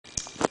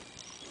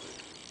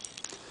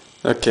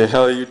Okay,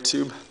 hello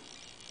YouTube.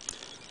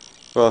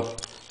 Well,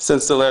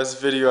 since the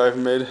last video I've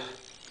made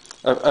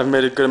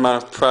a good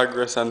amount of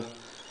progress on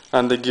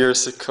the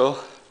Gearcycle.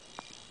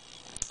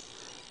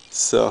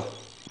 So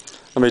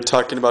I'm going to be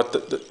talking about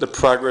the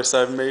progress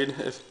I've made.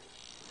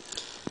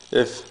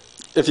 If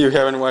you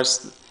haven't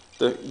watched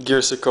the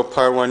Gearcycle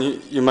part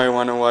 1, you might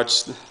want to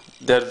watch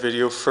that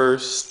video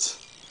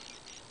first,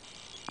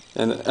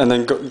 and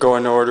then go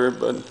in order.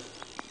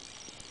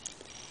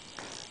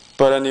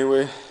 But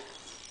anyway,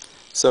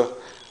 so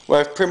what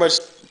I pretty much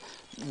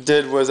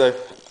did was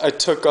I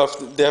took off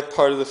that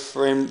part of the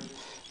frame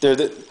there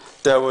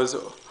that was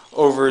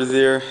over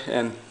there,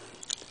 and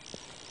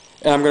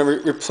I'm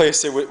going to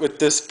replace it with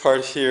this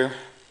part here.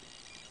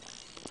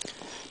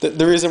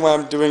 The reason why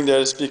I'm doing that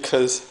is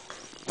because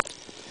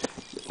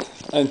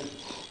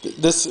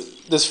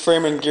this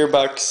frame and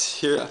gearbox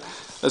here,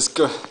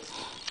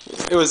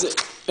 it was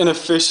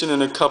inefficient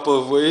in a couple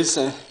of ways.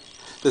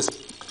 This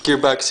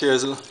gearbox here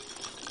has a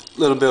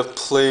little bit of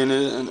play in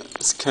it, and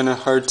it's kind of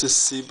hard to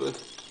see,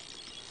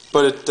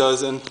 but it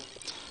does, and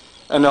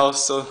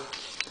also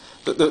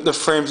the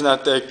frame's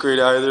not that great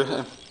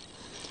either,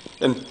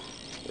 and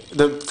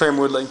the frame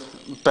would like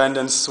bend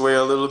and sway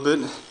a little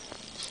bit,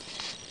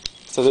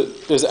 so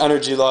there's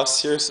energy loss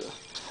here. So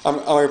I'm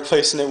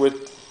replacing it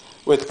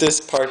with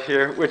this part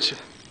here, which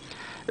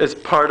is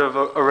part of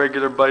a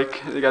regular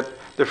bike. You got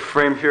the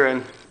frame here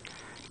and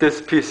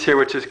this piece here,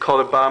 which is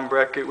called a bomb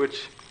bracket,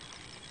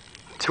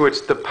 to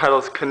which the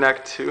pedals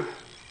connect to.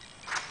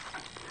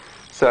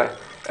 So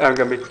I'm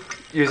going to be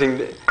using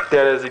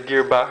that as a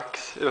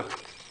gearbox.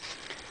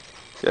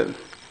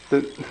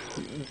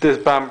 This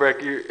bomb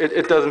bracket,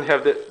 it doesn't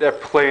have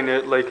that play in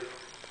it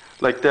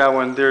like that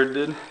one there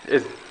did.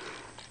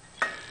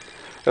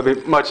 It'll be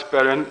much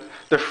better, and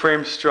the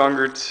frame's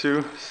stronger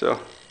too,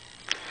 so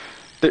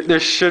there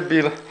should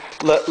be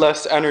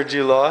less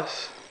energy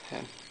loss.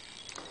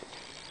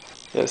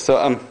 Yeah,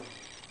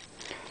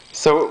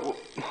 so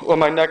what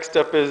my next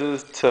step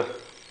is to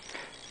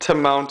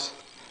mount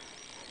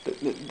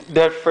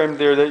that frame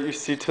there that you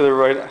see to the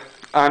right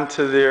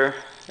onto there,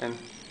 and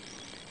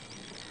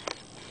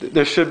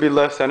there should be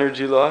less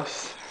energy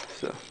loss.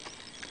 So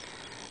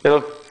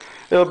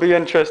it'll be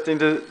interesting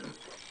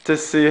to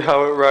see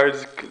how it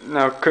rides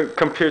now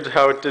compared to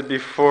how it did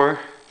before.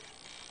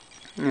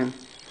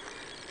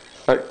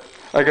 I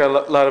got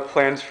a lot of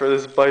plans for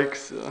this bike,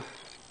 so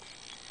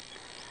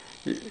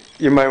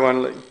you might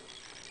want to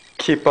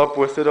keep up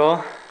with it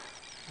all.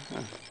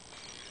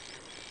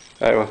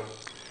 Alright, well,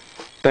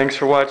 thanks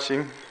for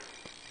watching.